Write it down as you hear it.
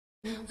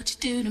What you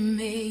do to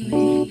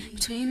me,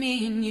 between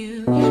me and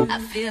you,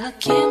 I feel a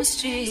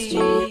chemistry.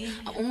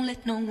 I won't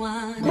let no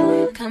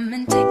one come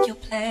and take your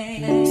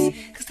place,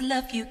 cause the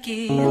love you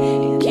give,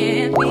 it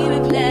can't be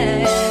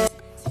replaced.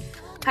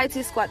 Hi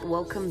T Squad,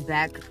 welcome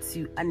back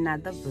to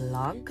another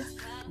vlog.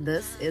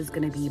 This is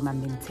gonna be my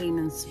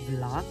maintenance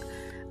vlog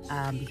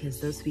because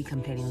this week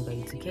I'm planning on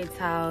going to Cape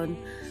Town.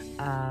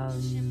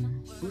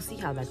 We'll see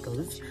how that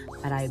goes,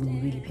 but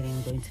I'm really planning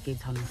on going to Cape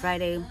Town on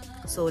Friday,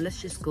 so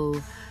let's just go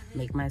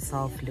make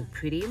myself look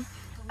pretty.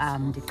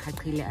 The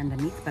kakile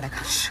underneath, but I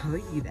can't show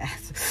you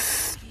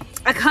that.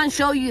 I can't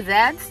show you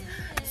that.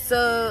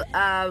 So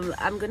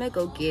I'm gonna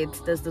go get,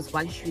 there's this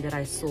one shoe that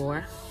I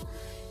saw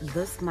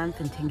this month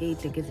in Tenge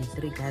Itekezi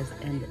 3 guys,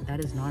 and that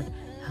is not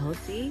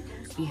healthy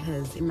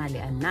because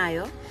imali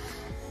anayo,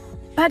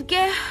 but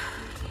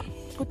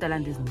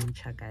Kutaland is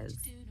nature guys,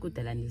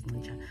 Kutaland is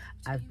nature.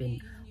 I've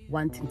been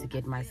wanting to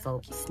get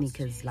myself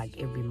sneakers like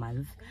every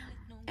month,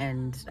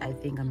 and I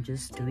think I'm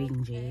just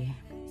doing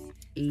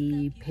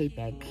a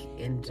payback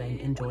and I'm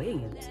enjoying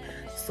it.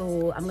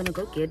 So I'm gonna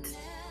go get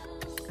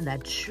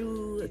that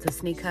shoe. It's a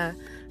sneaker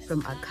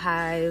from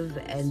Archive,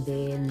 and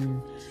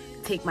then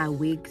take my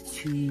wig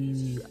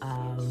to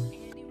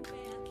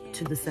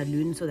the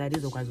salon, so that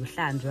is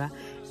Okwazuhlandra,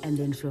 and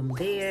then from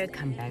there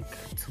come back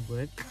to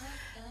work.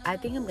 I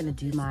think I'm gonna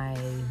do my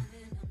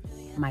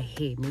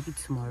hair maybe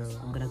tomorrow.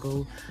 I'm gonna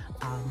go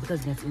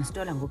because let's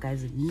install and go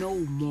guys. No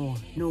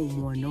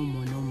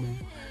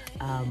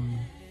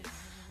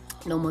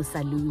more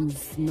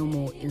saloons, no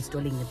more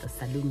installing at the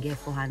saloon. Get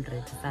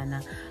 400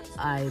 sana.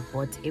 I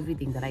bought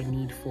everything that I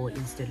need for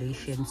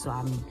installation, so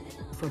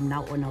from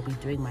now on I'll be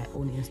doing my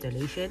own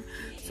installation.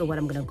 So what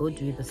I'm gonna go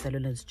do at the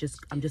salon is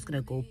I'm just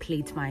gonna go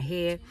plait my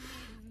hair,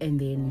 and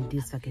then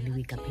this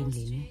wig up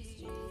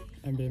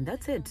and then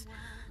that's it.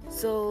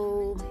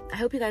 So I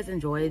hope you guys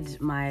enjoyed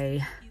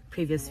my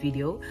previous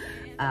video.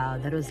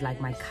 That was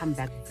like my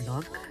comeback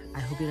vlog.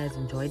 I hope you guys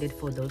enjoyed it.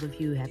 For those of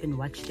you who haven't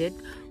watched it,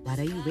 what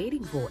are you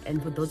waiting for?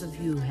 And for those of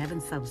you who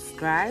haven't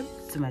subscribed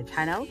to my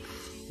channel,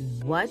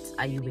 what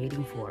are you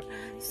waiting for?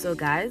 So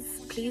guys,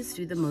 please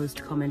do the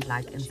most, comment,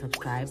 like, and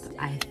subscribe.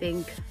 I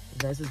think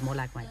this is more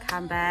like my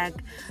comeback.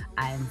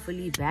 I am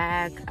fully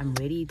back. I'm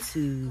ready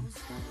to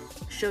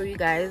show you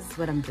guys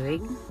what I'm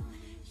doing.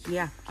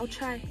 Yeah, I'll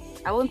try.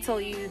 I won't tell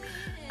you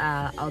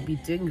I'll be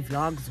doing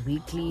vlogs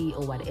weekly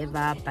or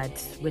whatever, but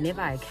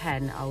whenever I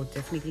can, I'll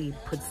definitely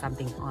put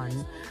something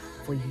on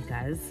for you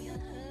guys.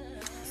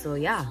 So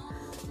yeah,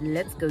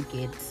 let's go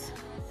get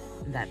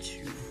that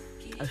shoe.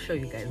 I'll show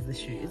you guys the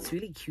shoe. It's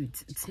really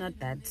cute. It's not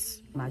that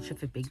much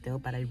of a big deal,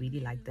 but I really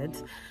liked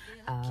it.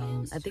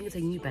 I think it's a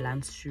New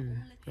Balance shoe.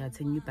 Yeah,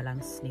 it's a New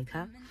Balance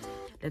sneaker.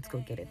 Let's go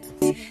get it.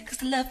 Cause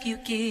the love you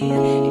give,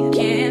 it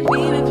can't be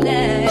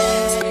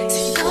replaced.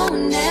 So no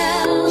one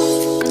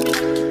else can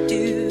like you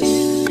do.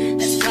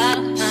 That's why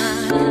I'm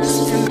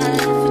spend my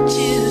life with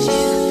you.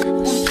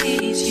 I wanna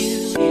please you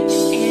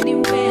any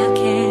way I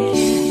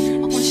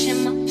can. I wanna share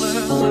my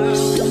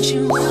world, don't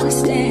you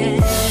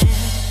understand?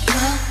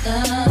 Your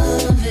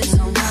love is a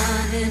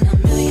one in a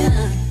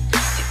million.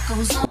 It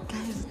goes on.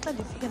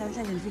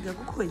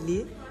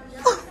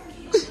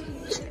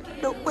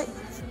 No way.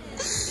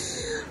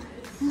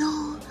 No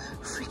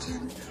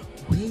freaking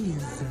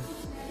ways.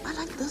 I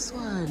like this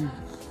one.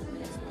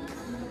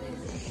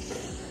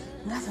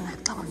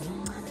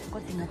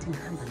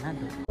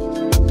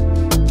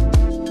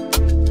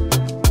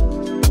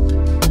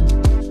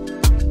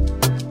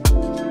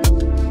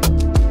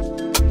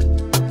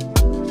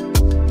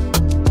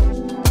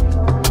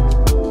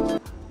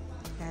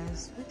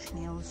 Guys, which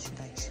nails should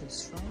I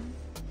choose from?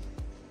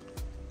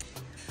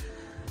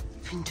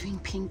 Been doing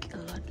pink a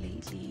lot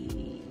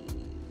lately.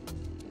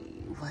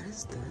 What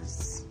is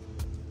this?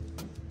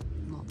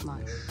 Not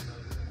much.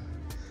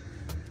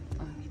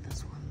 Oh, maybe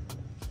this one.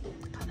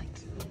 Kind of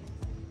cute.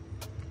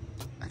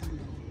 I don't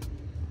know.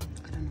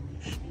 I don't know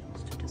which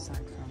nails to decide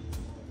from.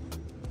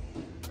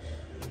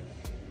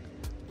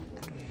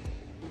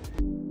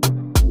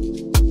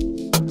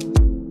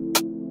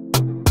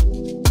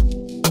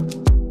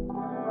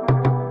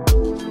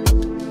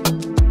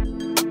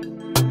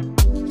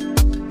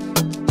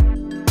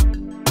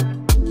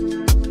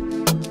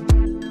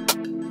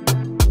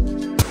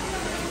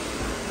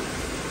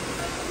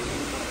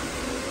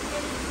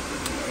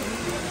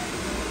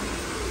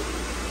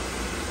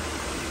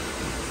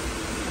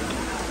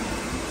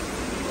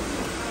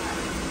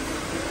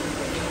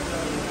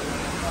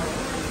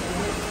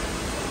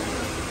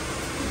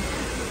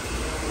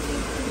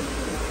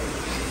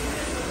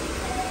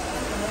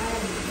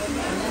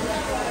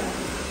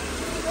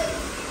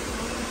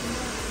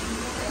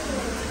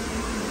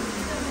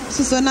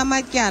 Sisona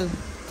makyal.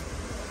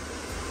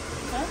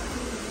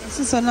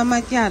 Sisona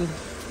makyal.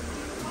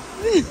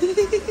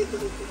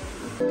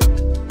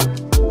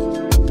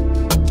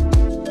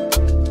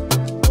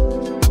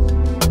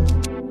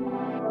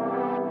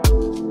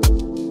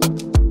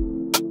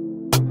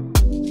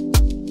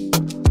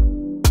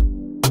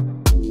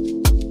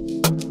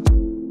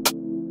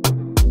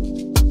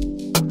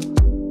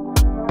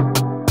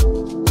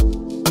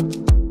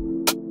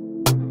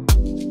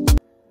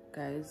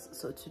 guys,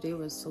 so today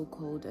was so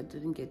cold. I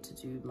didn't get to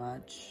do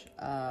much.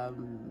 I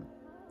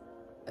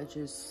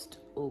just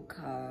woke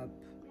up,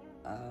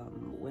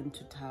 went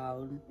to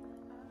town,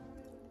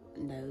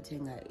 and I was a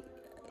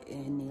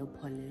nail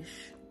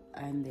polish,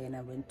 and then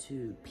I went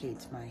to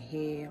plait my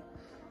hair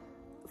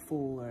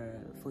for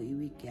a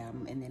week,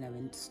 and then I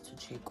went to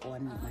check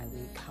on my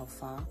wig how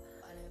far,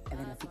 and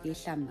then I figured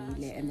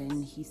Shambile, and then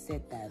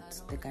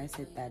the guy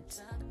said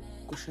that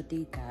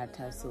kushoti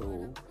gata,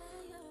 so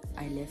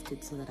I left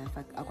it so that I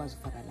was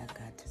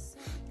gata,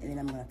 and then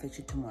I'm gonna fetch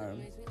it tomorrow.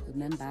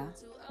 Remember,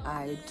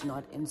 I do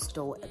not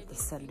install at the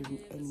salon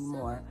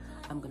anymore.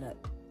 I'm gonna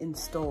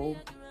install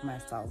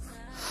myself.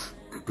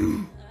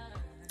 I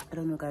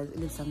don't know, guys. I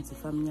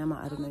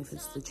don't know if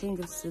it's the change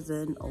of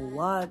season or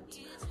what,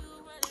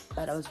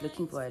 but I was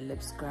looking for a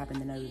lip scrub,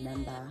 and then I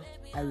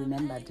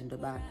remembered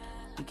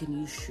you can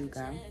use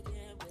sugar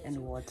and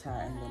water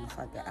and then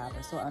fuck the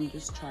other. So I'm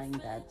just trying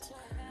that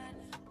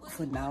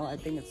for now. I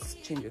think it's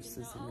change of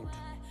season,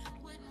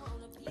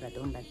 but I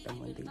don't like them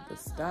when they go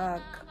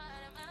stuck.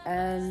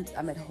 And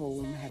I'm at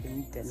home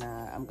having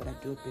dinner. I'm gonna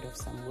do a bit of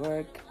some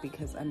work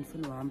because I'm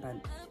from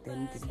but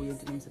then the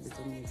weird means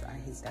I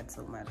hate that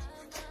so much.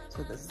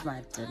 So this is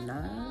my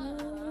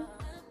dinner.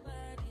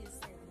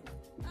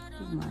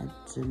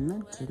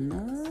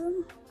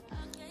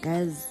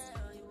 Guys,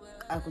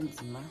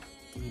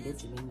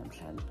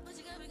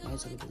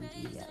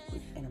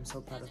 and I'm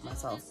so proud of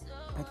myself.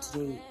 But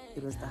today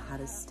it was the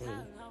hardest day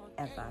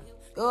ever.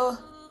 Diet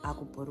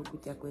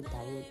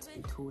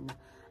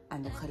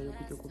and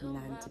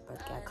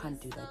but I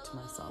can't do that to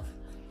myself.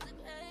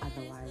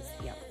 Otherwise,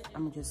 yeah,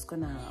 I'm just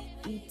gonna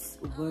eat,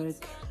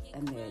 work,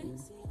 and then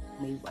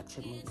maybe watch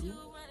a movie.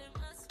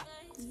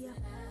 Yeah.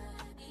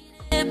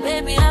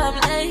 Baby, I'm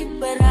late,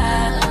 but I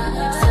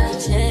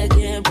check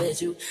in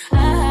with you.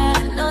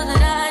 I know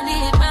that I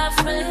need my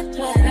friend,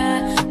 but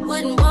I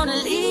wouldn't wanna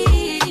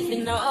leave.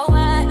 You know,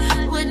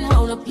 I wouldn't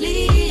wanna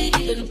bleed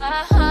in my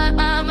heart,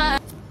 my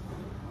mind.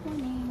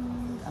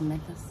 Morning. I'm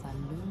at the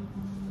salon.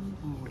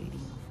 I'm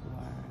waiting for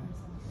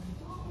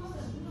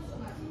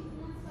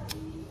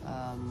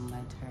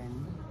my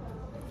turn,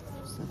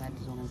 so that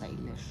is only the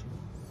issue.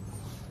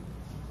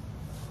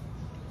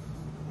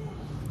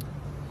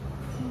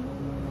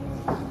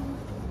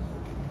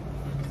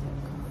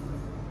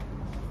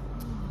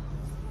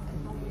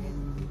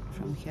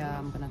 From here,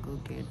 I'm gonna go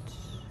get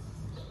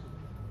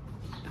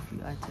a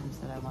few items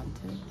that I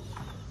wanted,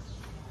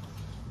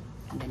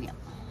 and then yeah,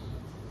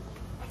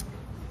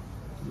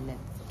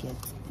 let's get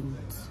into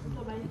it.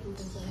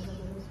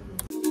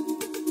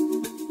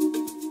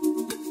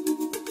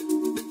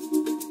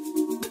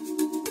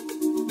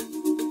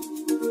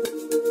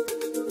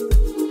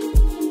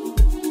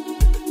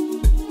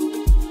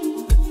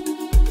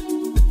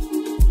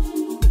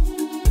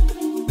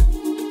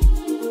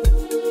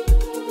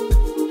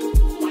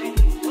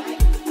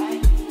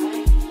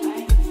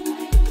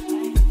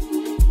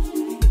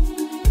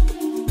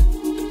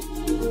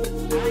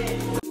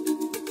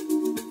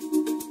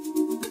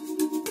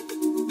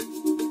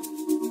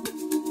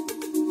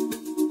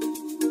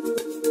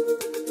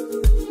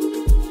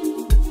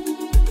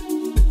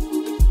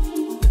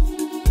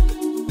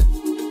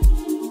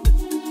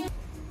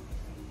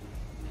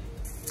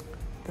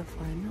 The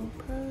final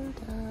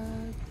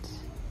product.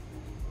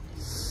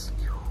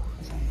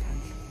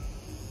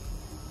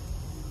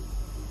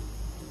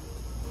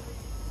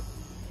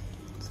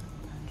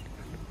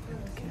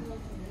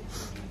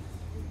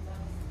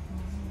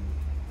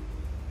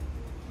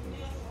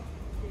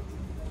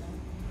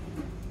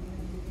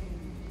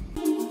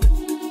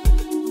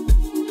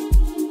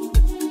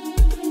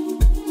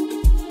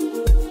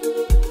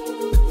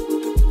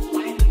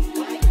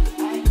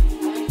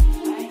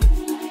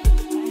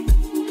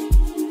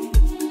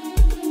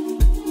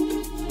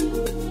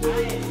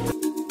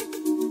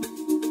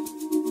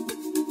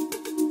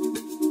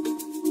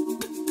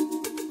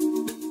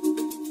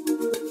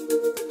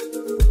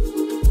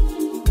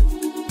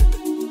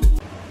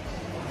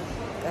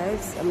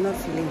 Guys, I'm not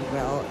feeling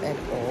well at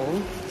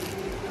all,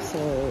 so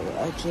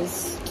I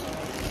just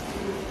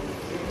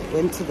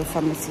went to the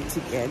pharmacy to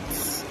get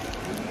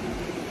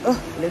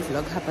let's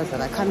vlog happens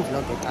that I can't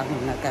vlog it. I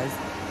mean, guys,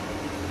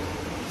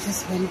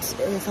 just went to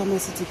the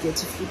pharmacy to get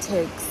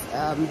Flutex,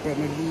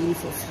 Benylin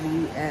for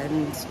flu,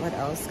 and what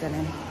else can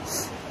I,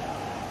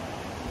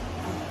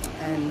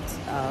 and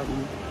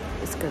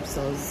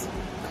Scripsos,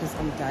 because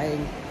I'm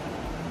dying,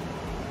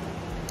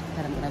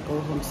 and I'm gonna go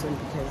home soon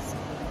because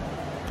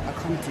I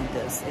can't do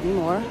this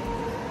anymore.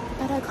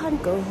 But I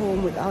can't go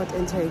home without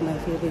entering my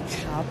favorite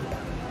shop,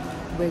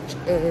 which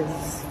is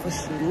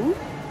Foschini.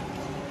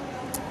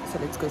 So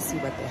let's go see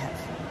what they have.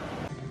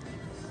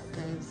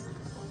 Guys,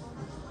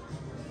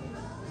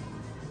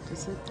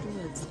 this is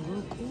it's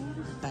local,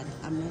 but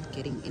I'm not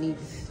getting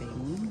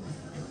anything.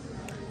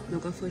 No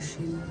go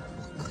Foschini.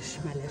 Oh gosh,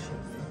 my lashes.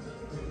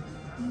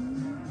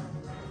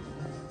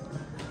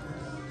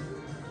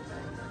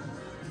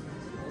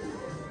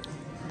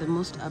 The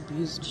most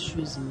abused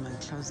shoes in my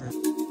closet.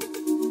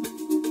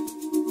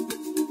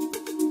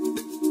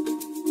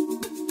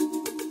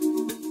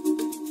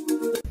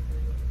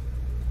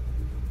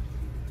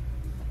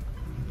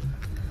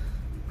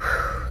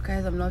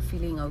 guys, I'm not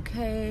feeling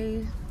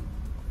okay.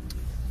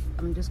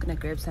 I'm just gonna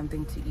grab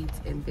something to eat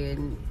and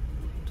then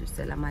just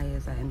sell my hair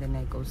and then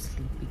I go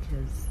sleep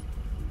because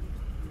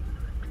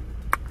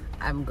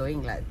I'm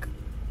going like,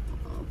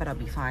 but I'll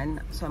be fine.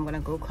 So I'm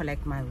gonna go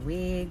collect my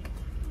wig,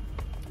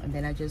 and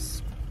then I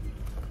just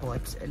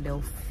bought a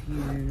little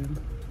few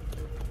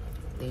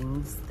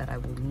things that I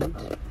will need.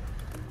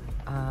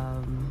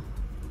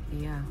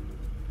 Yeah,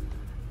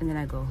 and then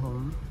I go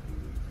home.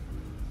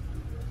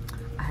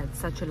 I had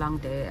such a long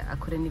day, I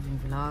couldn't even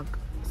vlog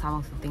some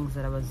of the things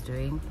that I was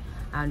doing.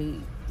 I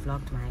only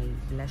vlogged my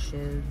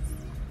lashes,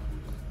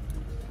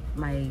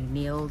 my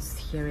nails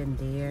here and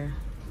there.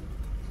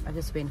 I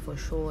just went for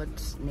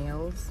short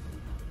nails.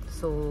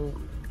 So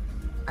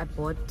I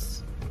bought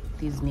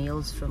these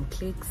nails from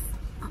Clicks,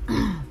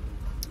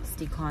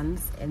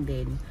 stick-ons, and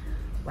then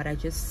what I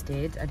just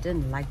did, I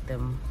didn't like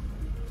them,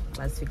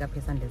 so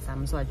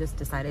I just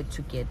decided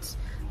to get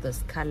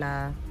this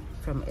color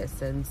from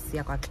Essence,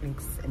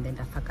 Clicks, and then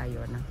the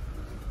Fakayona.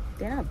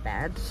 They're not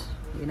bad,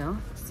 you know,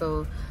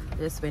 so I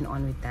just went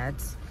on with that.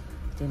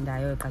 Then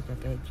and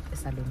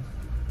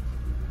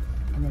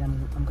then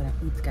I'm gonna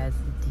eat, guys,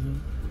 the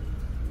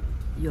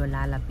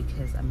Yolala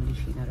because I'm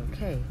literally not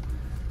okay.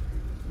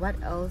 What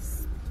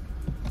else?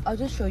 I'll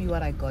just show you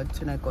what I got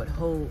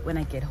when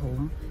I get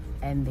home,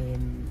 and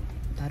then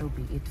that'll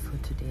be it for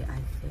today.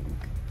 I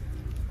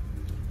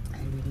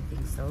really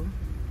think so.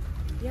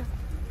 Yeah.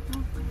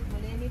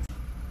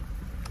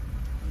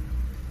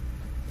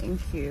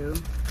 Thank you.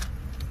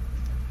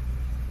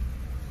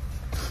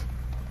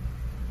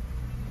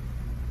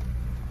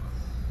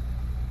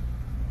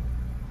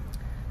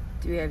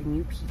 Do we have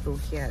new people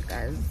here,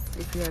 guys?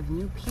 If you have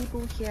new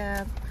people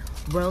here,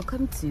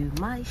 welcome to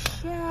my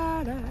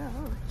shadow.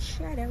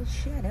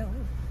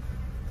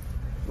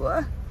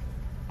 What?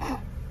 I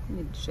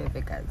need to shave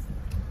it, guys.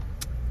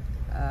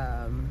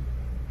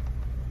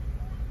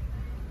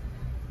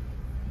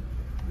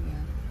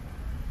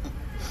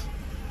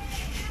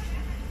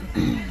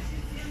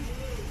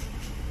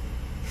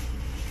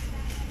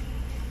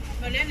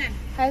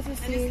 Hi,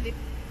 Sissy.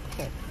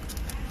 Okay.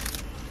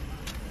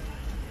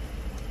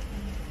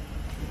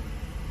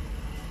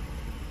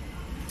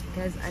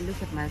 Guys, I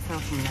look at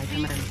myself in my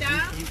camera.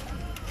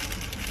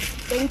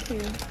 Thank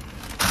you.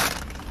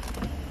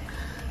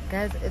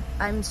 Guys,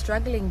 I'm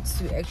struggling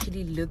to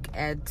actually look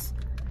at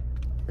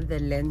the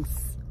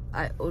lens.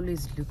 I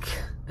always look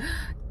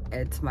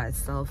at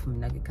myself in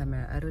the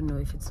camera. I don't know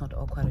if it's not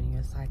awkward on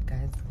your side,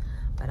 guys,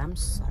 but I'm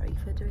sorry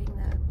for doing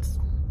that.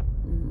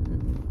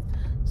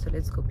 So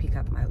let's go pick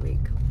up my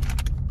wig.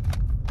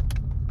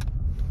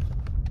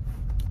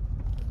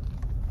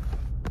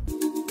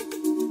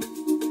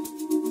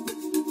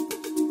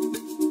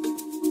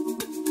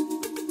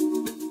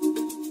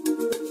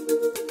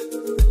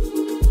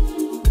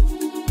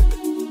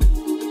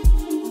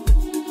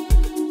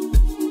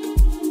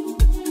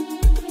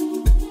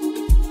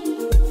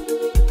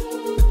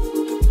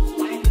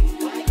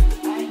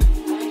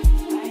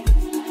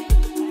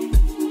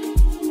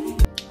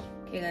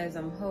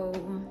 I'm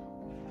home.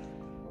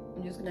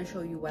 I'm just gonna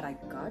show you what I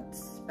got,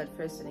 but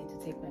first I need to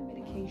take my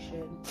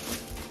medication.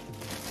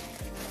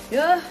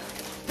 Yeah,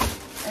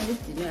 I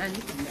need dinner.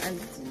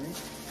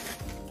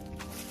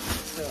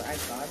 So I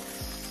got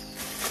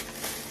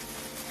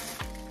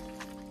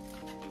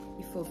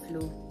before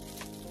flu.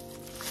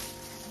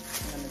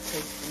 I'm gonna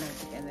take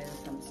Genetic and then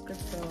some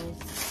scriptals,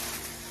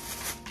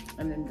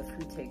 and then the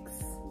Flutex.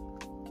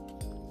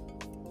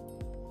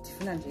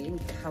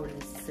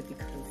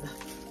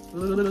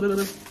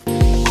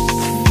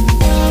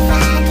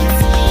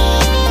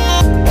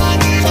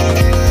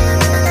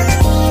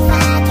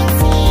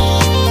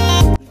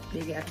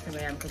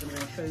 Because I'm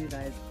going to show you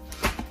guys.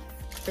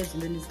 First,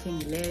 Lindy's King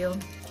Leo.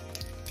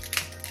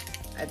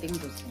 I think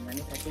those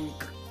money, I think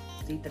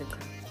they but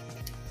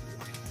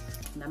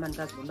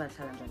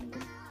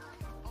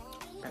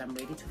I'm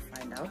ready to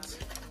find out.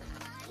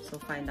 So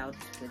find out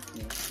with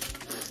me.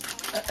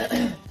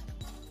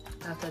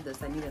 After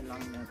this, I need a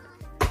long nap.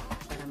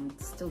 But I'm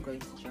still going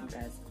to gym,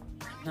 guys.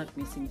 I'm not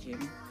missing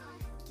gym,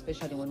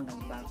 especially when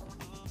I'm back.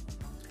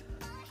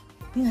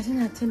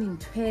 Ngingathi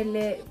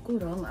ngithwele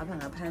kurong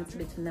abangaphansi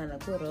bethunana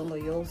kurong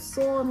you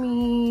saw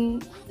me.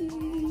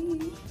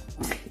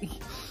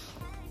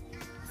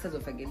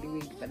 Sizofaka the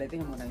week, but I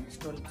think I'm gonna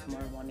install it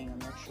tomorrow morning. I'm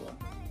not sure.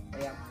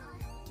 But yeah.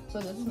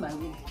 So this is my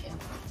wig.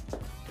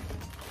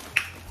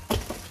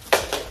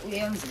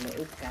 Uyenzile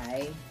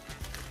uguy.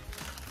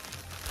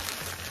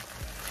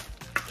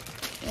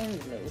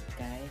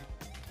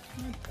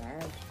 Not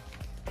bad.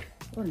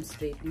 One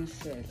straight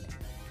Michelle.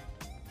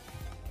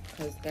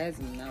 Because guys,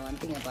 now one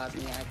thing about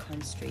me, I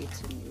can't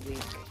straighten the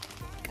wig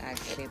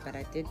actually, but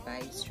I did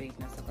buy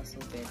straighteners that was so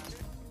bad.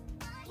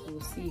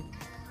 We'll see.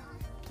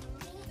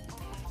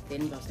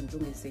 Then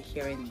Rosenblum is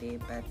here and there,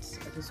 but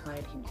I just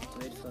wanted him to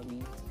do it for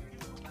me.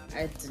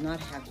 I do not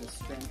have the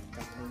strength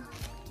that I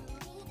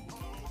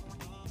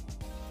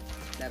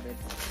love it.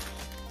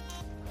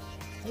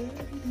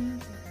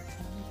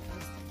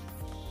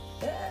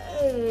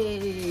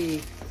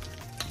 Hey,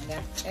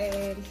 that's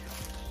it.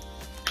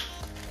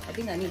 I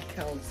think I need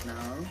curls now.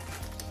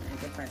 I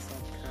get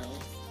myself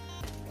curls.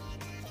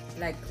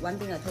 Like, one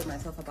thing I told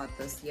myself about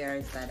this year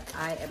is that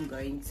I am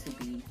going to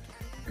be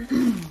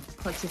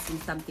purchasing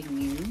something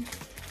new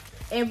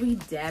every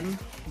damn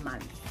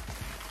month.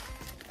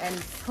 And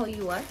tell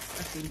you what,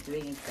 I've been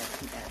doing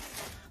exactly that.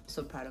 I'm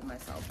so proud of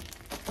myself.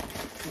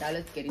 Now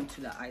let's get into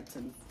the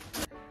items.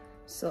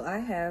 So I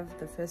have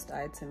the first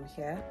item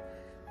here,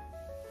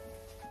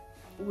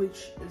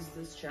 which is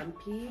this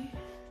jumpy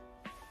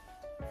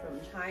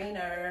from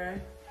China,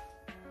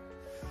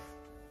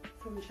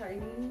 from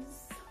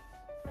Chinese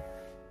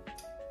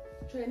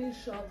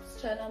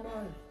shops, China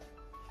Mall,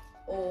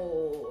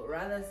 or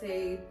rather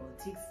say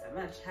boutiques,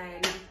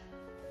 China.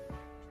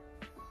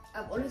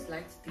 I've always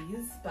liked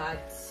these,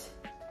 but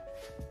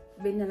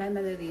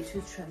they're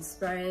too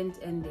transparent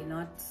and they're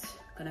not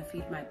gonna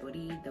feed my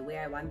body the way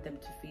I want them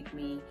to feed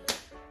me.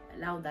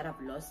 Now that I've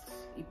lost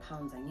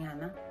pounds,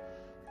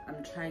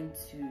 I'm trying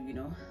to, you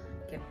know,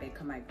 get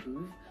back on my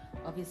groove.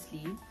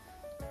 Obviously,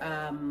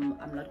 I'm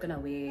not gonna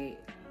wear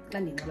I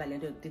don't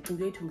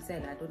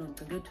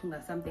know,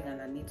 something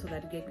underneath so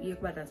that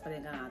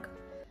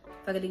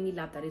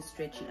that is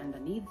stretchy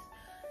underneath.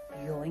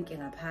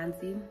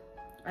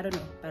 I don't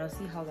know, but I'll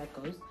see how that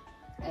goes.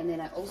 And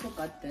then I also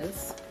got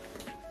this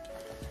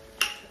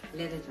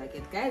leather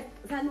jacket, guys.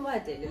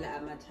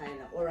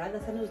 Or rather,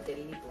 some of the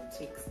daily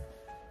boutiques.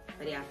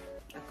 But yeah,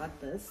 I got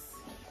this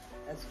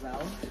as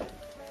well.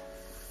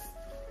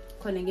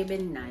 And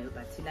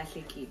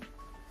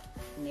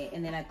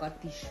then I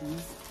got these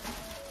shoes.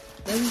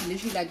 This is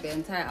literally like the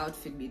entire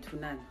outfit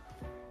between none.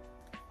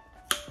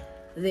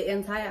 The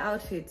entire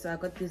outfit. So I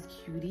got these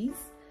cuties.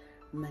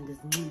 Man, this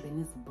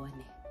is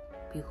bunny.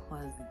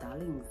 Because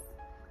darlings,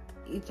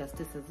 it just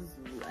says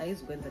I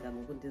used to that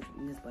I'm going to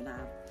this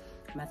banana.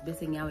 Must be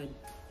saying yawen.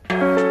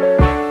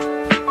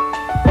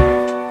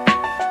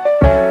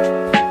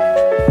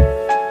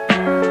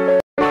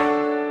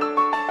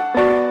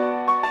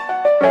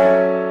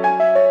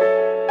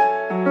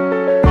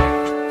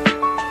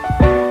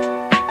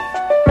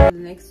 The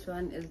next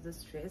one is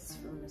this dress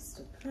from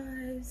Mr.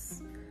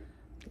 Price.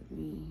 Let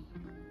me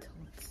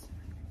tote.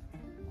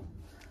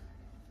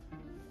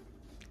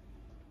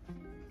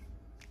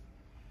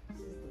 This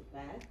is the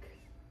back.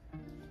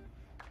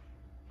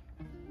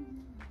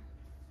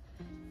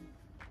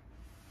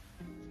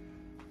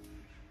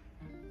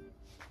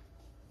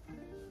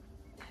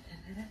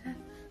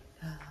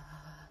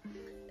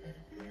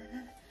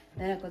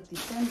 Then I got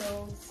these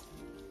sandals,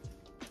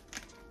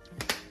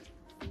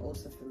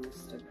 also from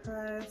Mr.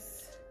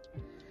 Price.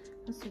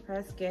 Mr.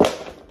 Price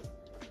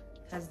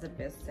has the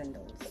best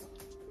sandals.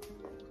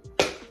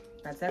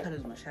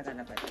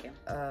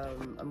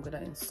 I'm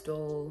gonna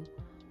install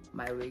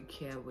my wig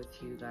here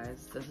with you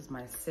guys. This is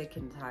my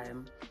second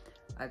time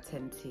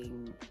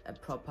attempting a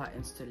proper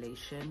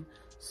installation,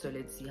 so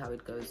let's see how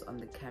it goes on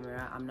the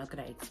camera. I'm not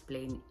gonna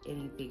explain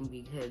anything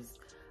because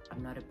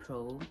I'm not a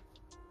pro,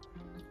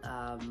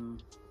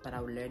 but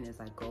I'll learn as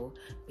I go.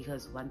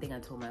 Because one thing I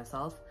told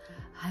myself,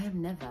 I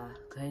am never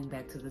going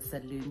back to the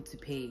saloon to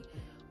pay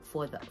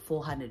for the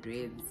 400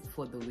 rands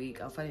for the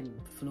wig. I'll find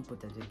for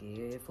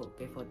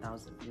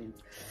 4,000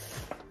 rands.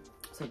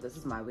 So this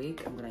is my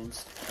wig. I'm gonna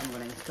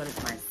install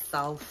it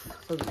myself.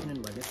 So the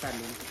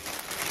salon.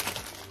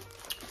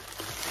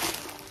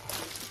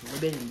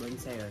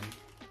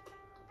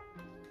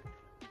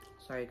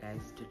 Sorry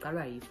guys,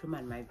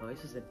 my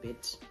voice is a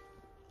bit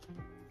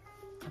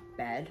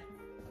bad.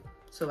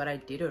 So what I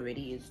did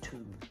already is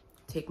to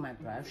take my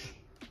brush,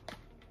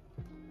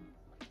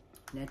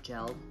 net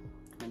gel,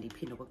 and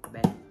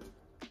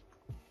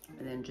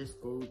then just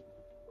go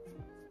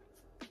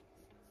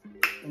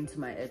into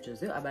my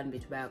edges. Guys,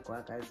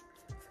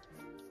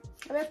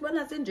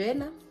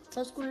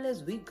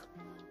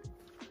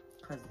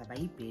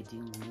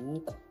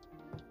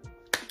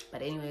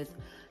 but anyways,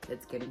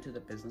 let's get into the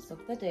business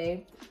of the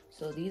day.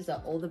 So these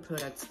are all the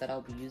products that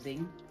I'll be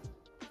using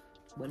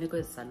when you go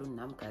to salon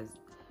now, guys.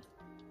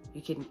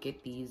 You can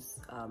get these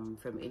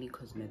from any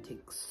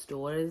cosmetic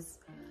stores.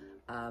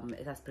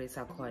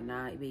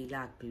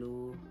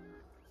 Glue.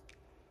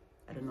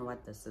 I don't know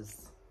what this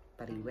is,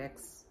 but it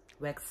wax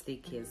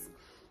stick is,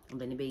 and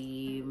then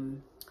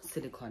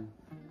silicone.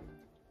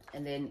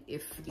 And then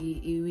if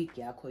you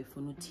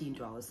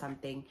or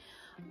something,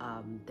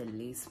 the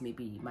lace might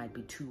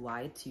be too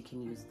white, you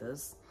can use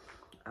this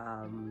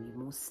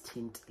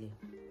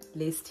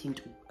lace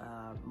tint.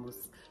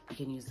 You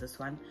can use this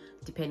one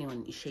depending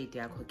on the shade.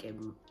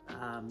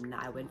 Now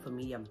I went for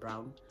medium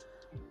brown,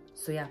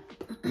 so yeah.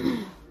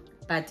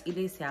 But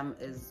Elysium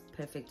is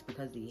perfect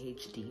because the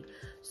HD,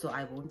 so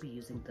I won't be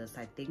using this.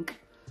 I think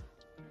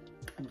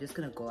I'm just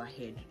gonna go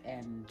ahead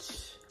and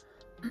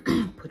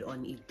put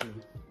on it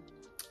glue.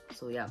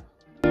 So yeah.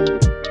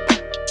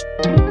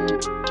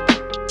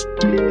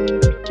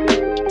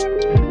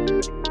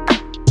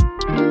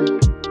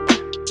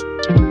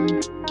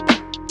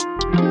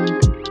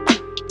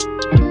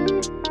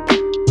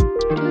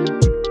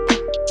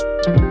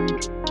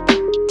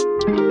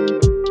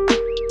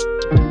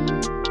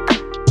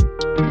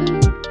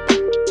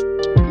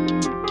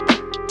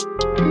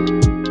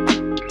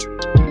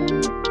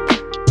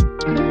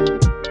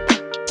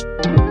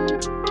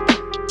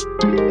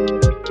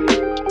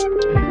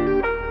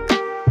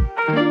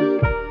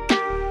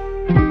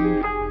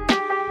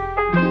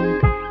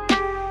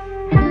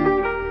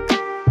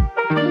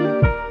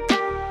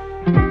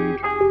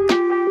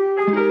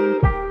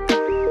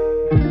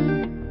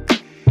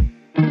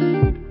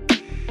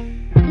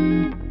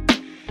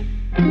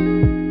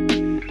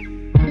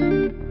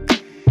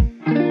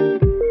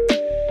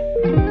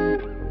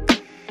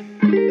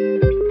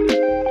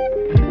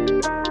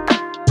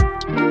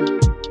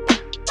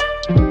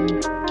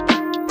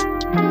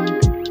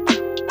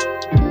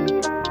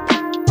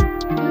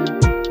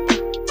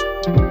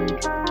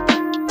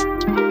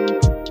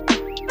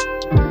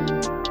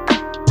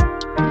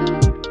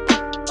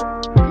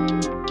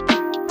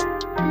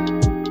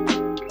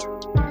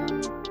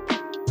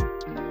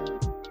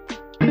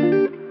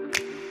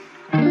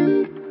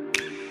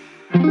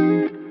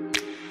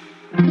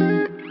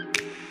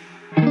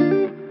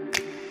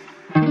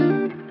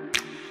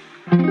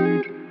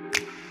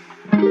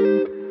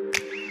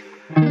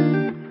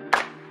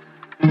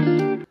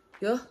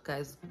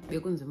 guys,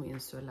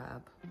 installer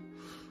app.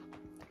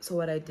 So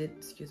what I did,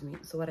 excuse me,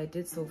 so what I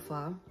did so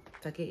far,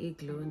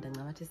 glue and then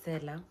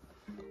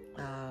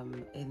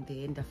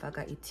the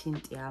faka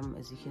tint yam,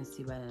 as you can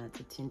see by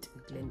the tint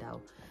blend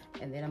out,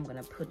 and then I'm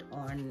gonna put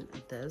on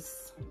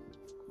this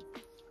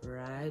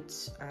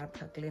right up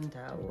blend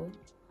out.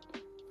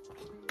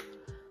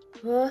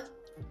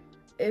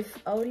 If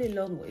only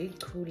long way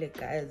cool,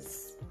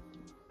 guys,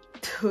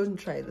 don't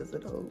try this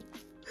at home.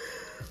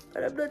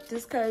 But I'm not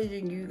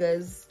discouraging you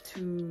guys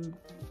to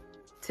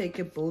take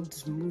a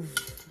bold move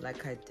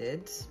like I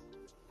did.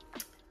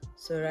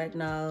 So right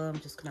now I'm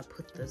just gonna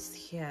put this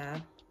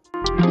here.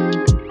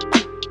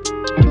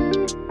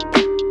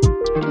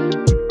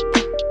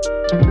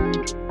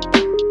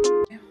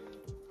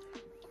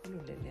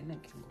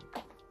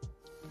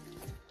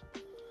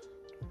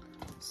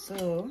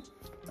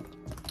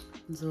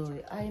 So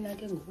I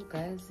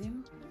guys,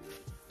 and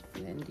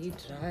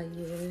dry,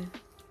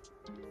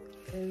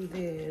 and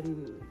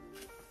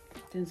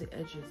then the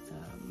edges,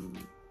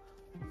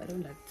 I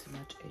don't like too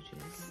much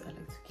edges. I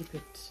like to keep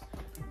it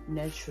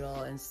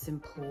natural and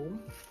simple.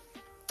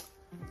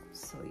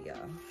 So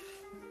yeah,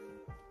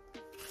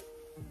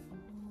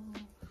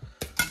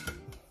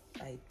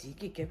 I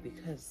dig it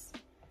because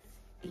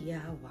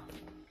yeah.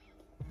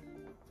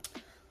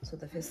 So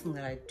the first thing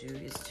that I do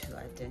is to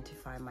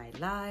identify my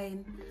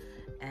line,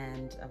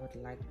 and I would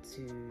like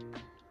to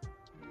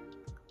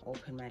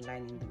open my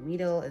line in the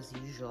middle as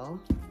usual,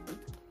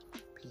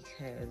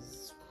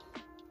 because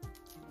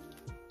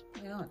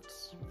why not?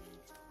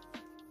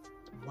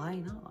 Why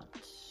not?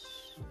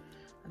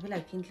 I feel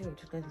like Pinky will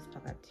took this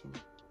packaging.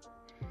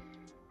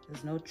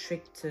 There's no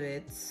trick to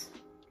it,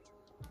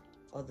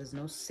 or there's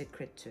no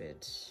secret to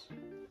it.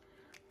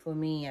 For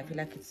me, I feel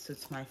like it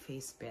suits my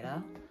face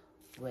better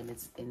when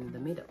it's in the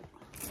middle.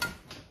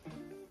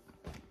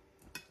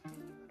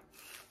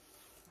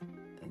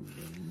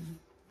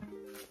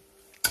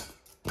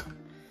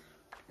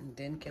 And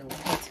then can we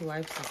put two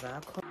wipes of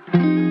that?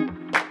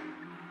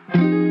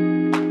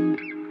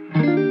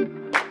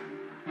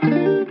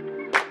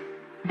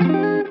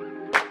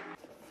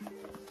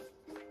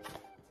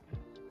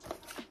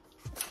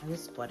 I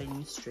just bought a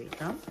new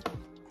straightener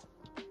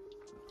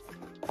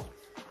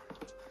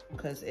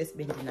because it's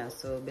been dinner,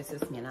 so this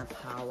is not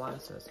power,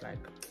 so it's like,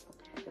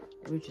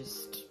 let me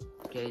just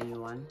get a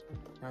new one.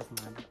 That's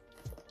mine.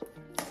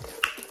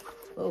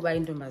 Oh, by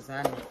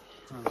Indomazana.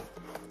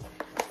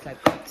 It's like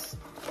it's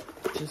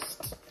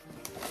just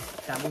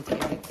doubled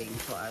everything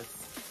for us.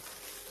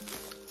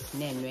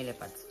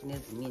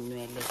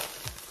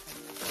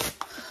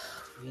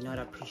 We're not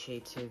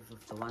appreciative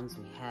of the ones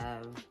we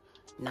have.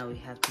 Now we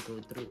have to go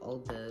through all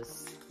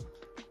this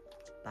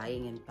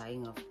buying and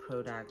buying of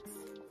products.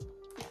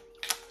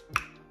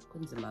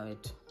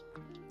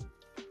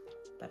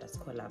 But that's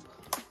collab.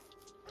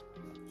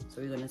 So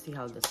we're gonna see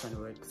how this one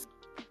works.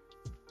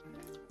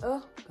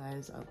 Oh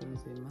guys,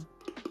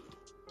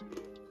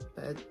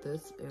 but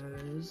this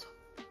is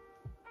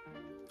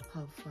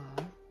how far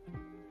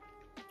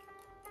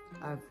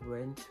I've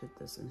went with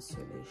this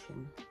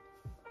installation.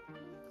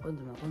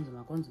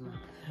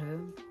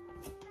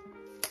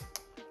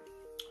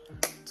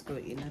 Let's go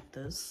in at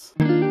this.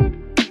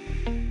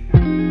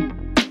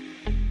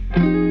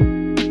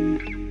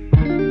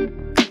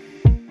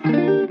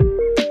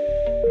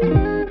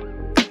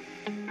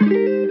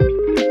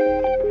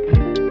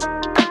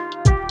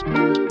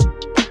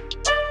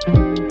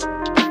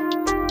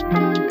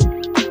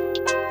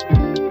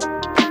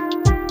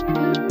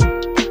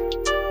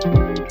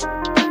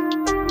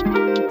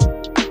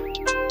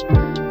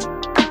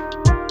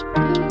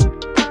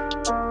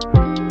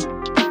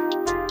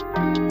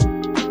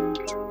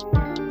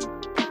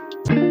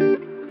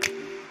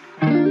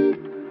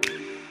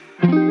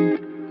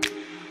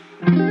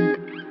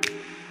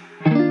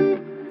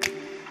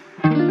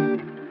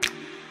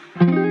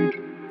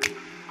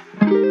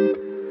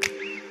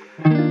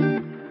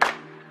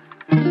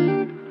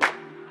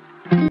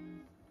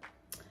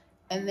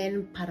 And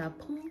then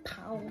parapum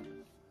pow.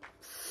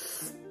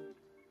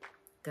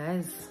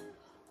 Guys,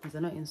 is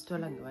not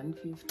installing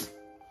 150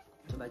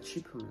 to buy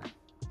cheap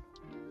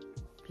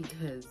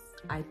because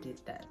I did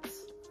that.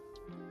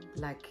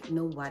 Like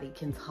nobody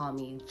can tell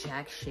me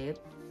jack shit.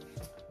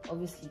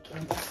 Obviously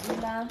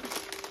concealer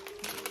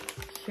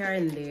here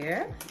and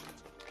there.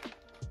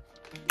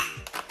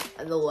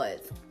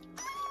 Otherwise,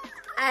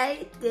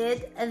 I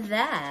did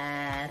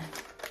that.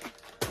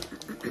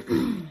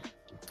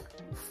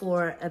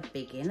 For a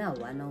beginner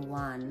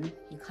 101,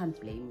 you can't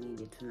blame me,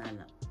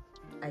 Litunana.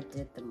 I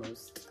did the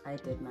most. I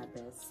did my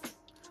best.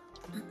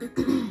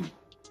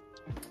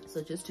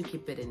 So just to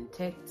keep it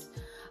intact,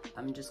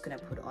 I'm just gonna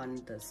put on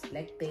this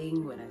black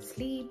thing when I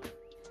sleep,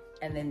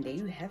 and then there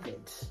you have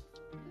it.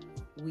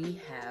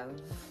 We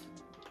have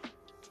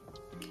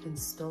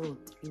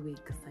installed a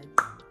wig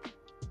sidebar.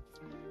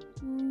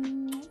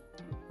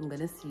 I'm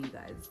gonna see you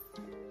guys.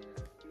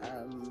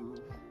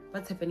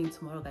 What's happening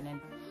tomorrow, Ganen?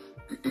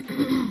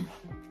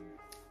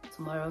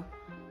 Tomorrow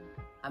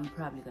I'm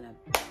probably gonna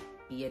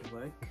be at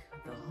work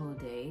the whole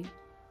day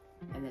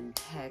and then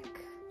pack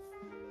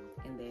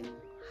and then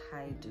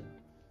decide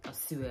or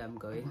see where I'm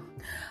going.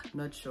 I'm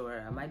not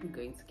sure. I might be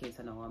going to Cape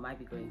Town or I might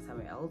be going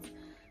somewhere else,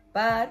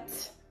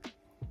 but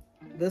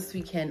this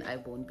weekend I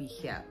won't be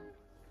here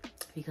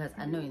because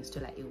I know it's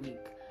still like a week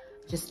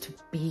just to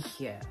be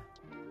here.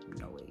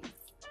 No ways.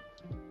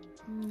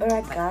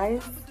 Alright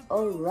guys,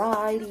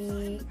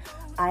 alrighty,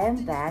 I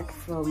am back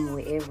from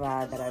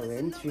wherever that I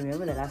went.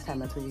 Remember the last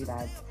time I told you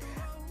guys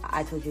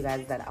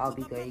that I'll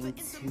be going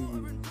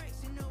to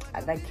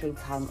either Cape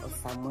Town or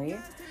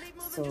somewhere,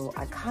 so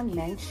I can't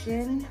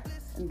mention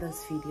in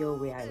this video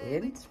where I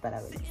went, but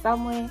I went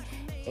somewhere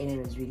and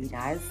it was really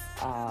nice.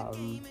 I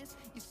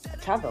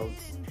traveled,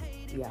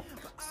 yeah,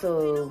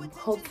 so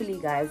hopefully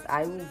guys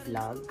I will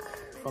vlog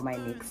for my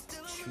next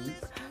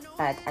trip,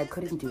 but I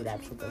couldn't do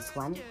that for this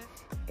one.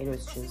 It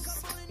was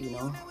just, you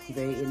know,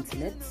 very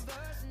intimate,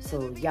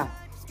 so yeah.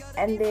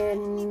 And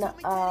then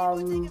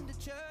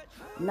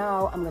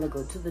now I'm gonna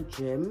go to the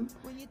gym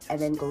and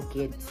then go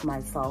get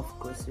myself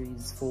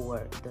groceries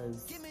for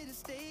those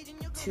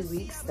 2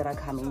 weeks that are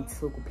coming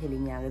to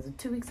Kupelinyanga. Is it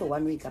 2 weeks or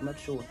 1 week? I'm not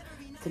sure.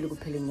 To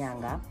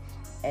Kupelinyanga.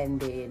 And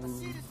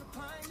then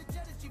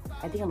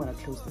I think I'm gonna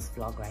close this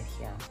vlog right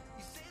here.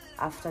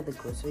 After the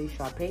grocery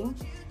shopping,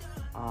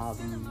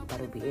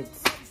 that'll be it.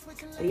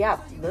 But yeah,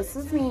 this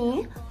is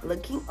me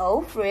looking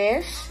all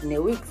fresh.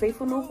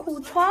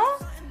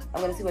 I'm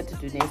gonna see what to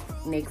do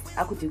next.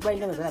 I could do quite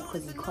long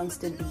because you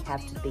constantly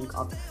have to think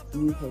of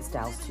new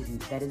hairstyles to do.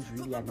 That is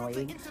really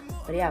annoying.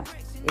 But yeah,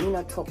 let me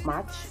not talk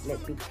much.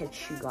 Let me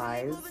catch you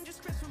guys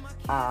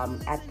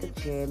at the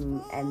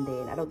gym, and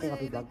then I don't think I'll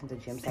be vlogging the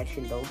gym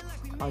section though.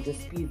 I'll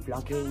just be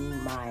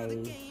vlogging my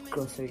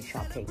grocery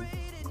shopping.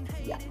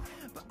 Yeah.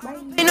 Bye.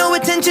 Pay no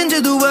attention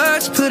to the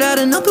words, put out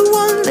another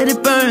one, let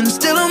it burn.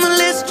 Still on the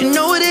list, you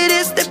know what it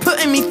is, they're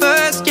putting me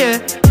first, yeah.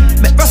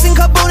 Met Ross and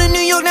Carbone in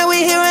New York, now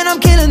we're here and I'm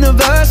killing the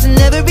verse. And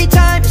every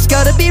time, it's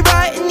gotta be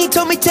right, and he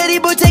told me, Teddy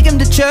boy, take him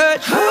to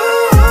church.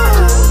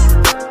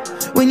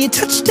 When you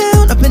touch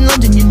down up in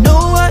London, you know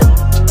what?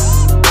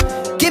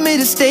 Give me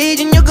the stage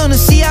and you're gonna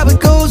see how it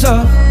goes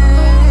off.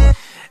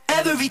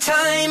 Every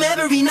time,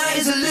 every night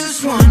is a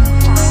loose one.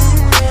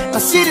 I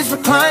see this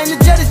recline, the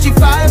jet is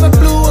G5, I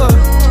blew up.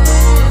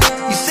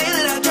 You say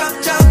that I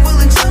dropped out, well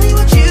then tell me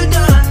what you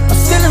done. I'm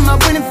still in my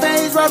winning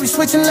phase, while we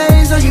switching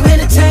lanes. Are you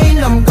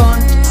entertained? I'm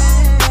gone.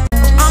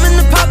 I'm in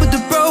the pub with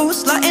the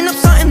bros, lighting up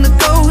something that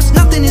goes.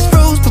 Nothing is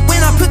froze, but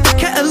when I put the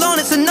kettle on,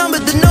 it's a number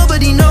that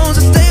nobody knows.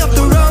 I stay off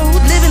the road,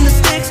 live in the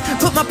sticks,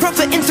 put my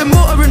profit into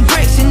mortar and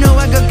bricks. You know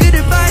I got good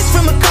advice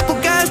from a couple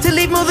guys to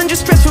leave more than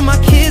just stress for my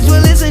kids.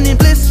 Well, isn't it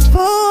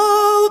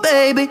blissful,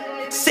 baby?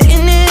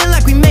 Sitting here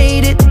like we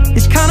made it.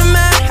 It's kinda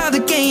mad how the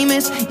game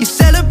is. You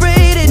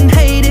celebrate it and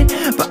hate it,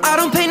 but I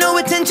don't pay no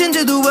attention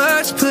to the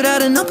words. Put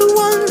out another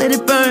one, let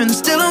it burn.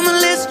 Still on the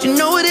list, you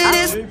know what it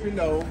is.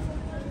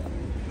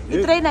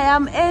 I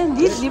am and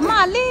Didli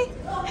Mali.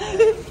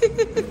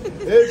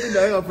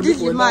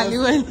 Didli Mali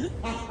when.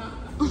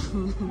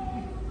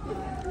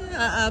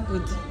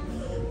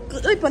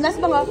 Good. Uy, panas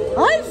ba nga?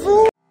 Ay,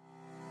 fool.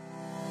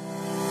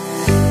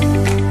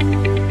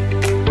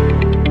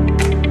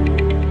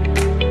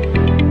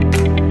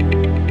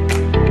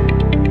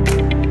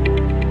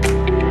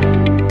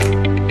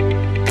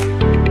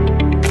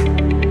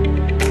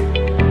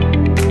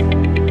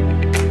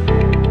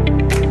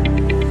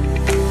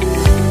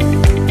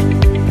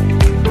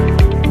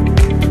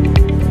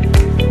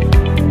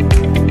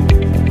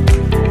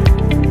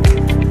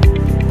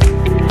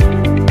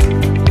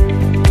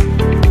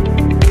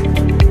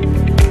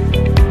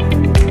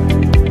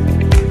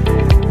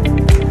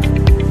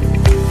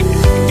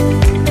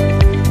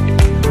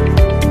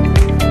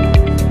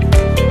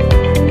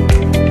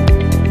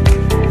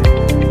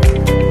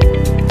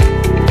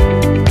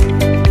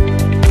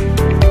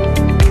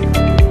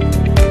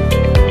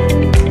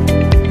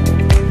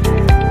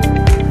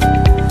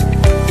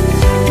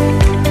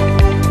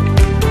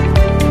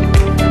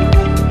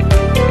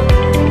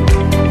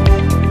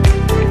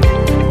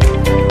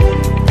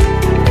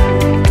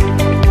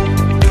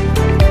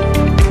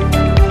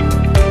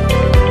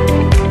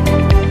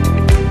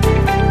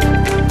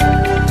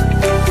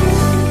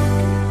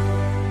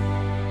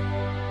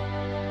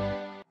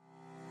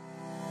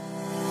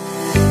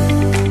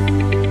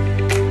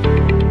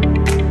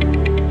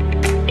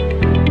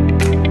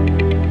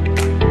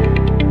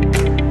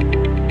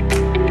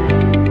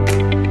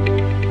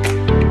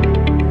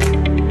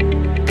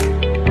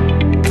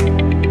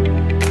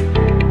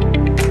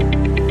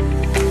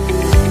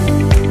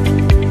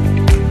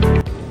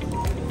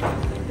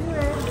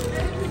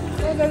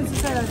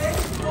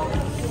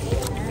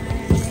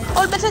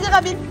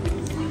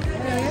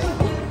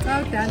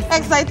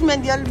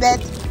 Excitement, you'll bet.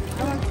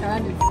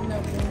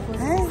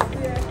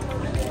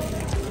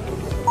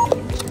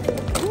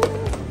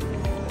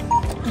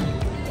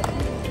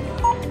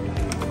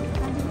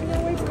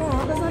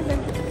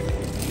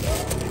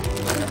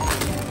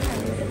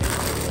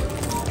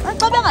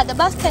 Ada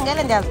bas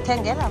tenggelam dia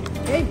tenggelam.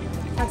 Hey,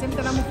 atem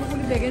kana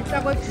mukulu bege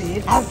tsako tsi.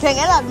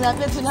 Tenggelam na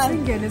bethu na.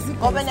 Singene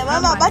Ngoba ne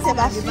mama bathe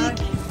bafika.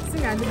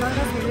 Singani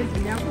banga bege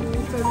nyaku.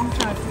 ucela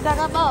umshado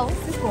Takabawu.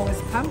 sigqoko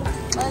siphamba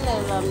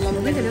Xelela mna.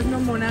 ngendlela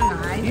esinomona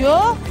ngayo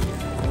Yo.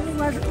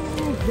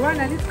 udliwa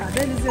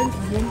naligqabeli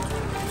isendlini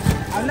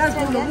awulazi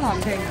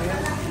kulokungaphendela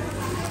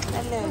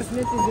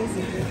sinezinto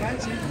ezinhle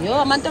kanje Yo,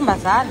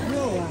 amantombazana.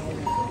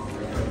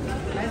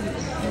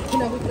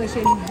 ngiphila kwixesha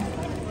elibi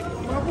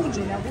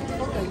kwakunje nakuthi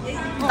kodwa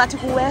Ungathi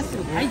kuwesi.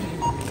 hayi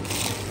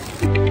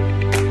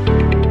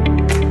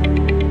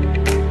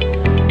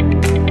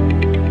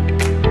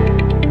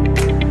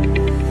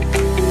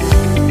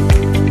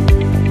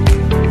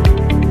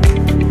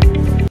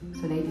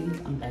So ladies,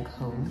 I'm back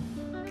home.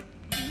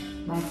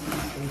 My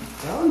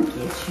sister, don't get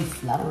you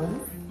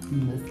flowers. We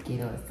must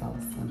get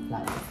ourselves some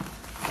flowers.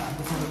 So I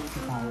decided to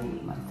buy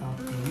myself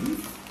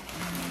things.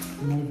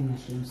 I'm not even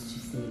ashamed to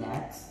say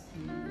that.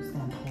 Just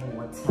gonna pour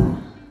water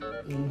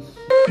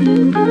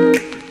in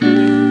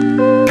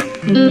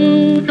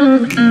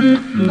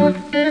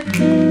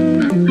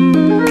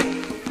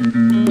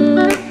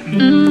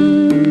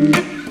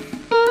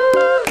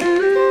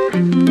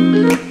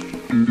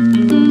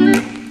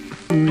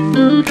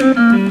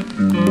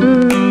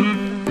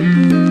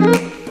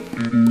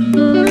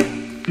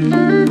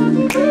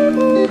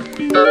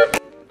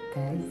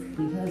Guys,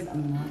 because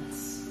I'm not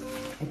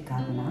a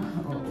gardener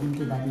or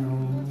umuntu that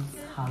knows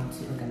how to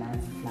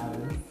organize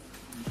flowers,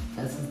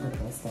 this is the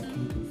best I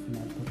can do for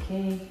my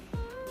bouquet.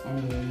 And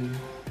then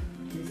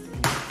just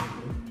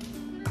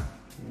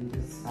and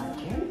this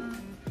bucket.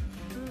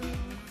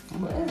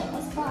 Whatever,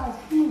 what's fast?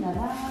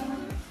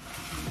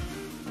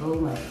 Oh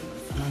my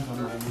goodness, I'm on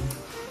my knees.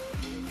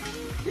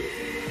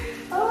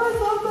 Oh,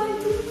 it's on my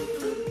knees.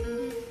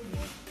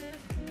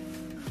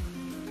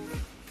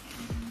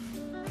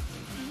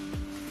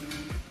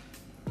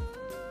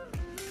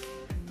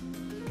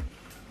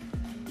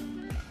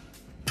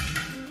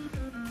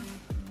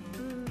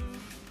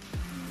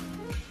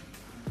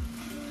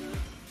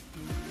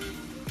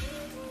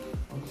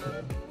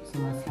 So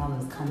my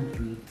flowers can't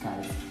breathe,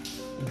 guys.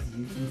 As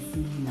you can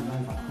see,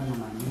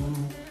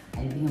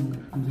 I think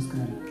I'm just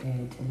gonna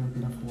add a little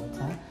bit of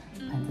water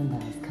and then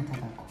that is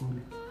kata cool.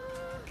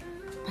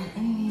 But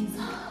anyways,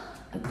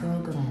 a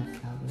girl gonna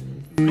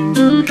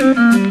have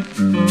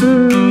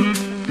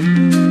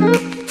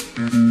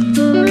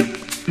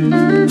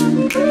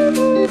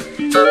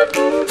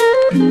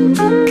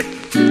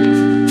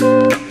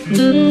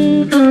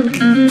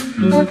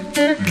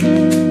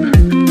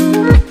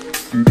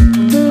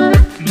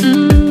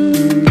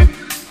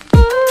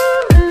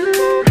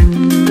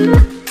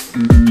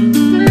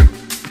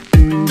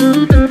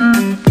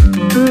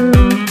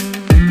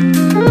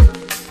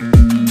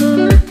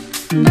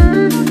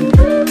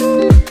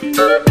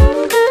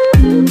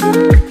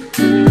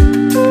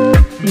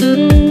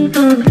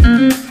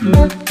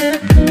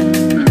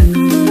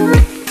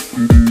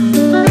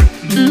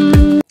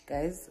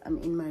Guys, I'm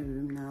in my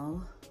room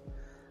now.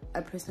 I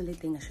personally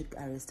think I should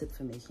get arrested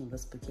for making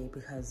this bouquet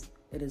because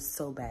it is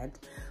so bad.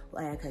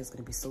 Well, Ayaka is going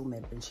to be so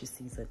mad when she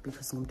sees it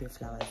because I'm going to do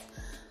flowers.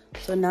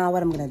 So now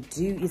what I'm going to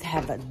do is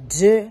have a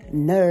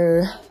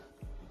dinner.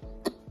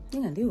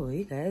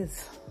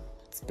 Guys,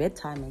 it's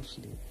bedtime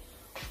actually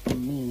for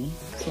me.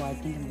 So I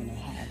think I'm going to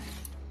have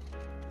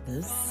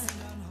this.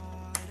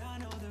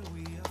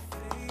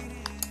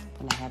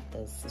 When I have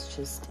this, it's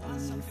just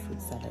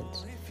fruit salad.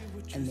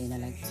 And then I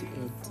like to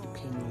add a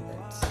penny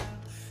with it.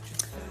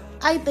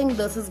 I think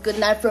this is good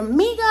night from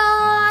me,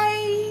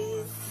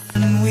 guys.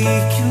 We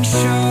can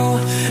show,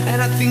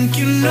 and I think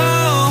you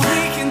know.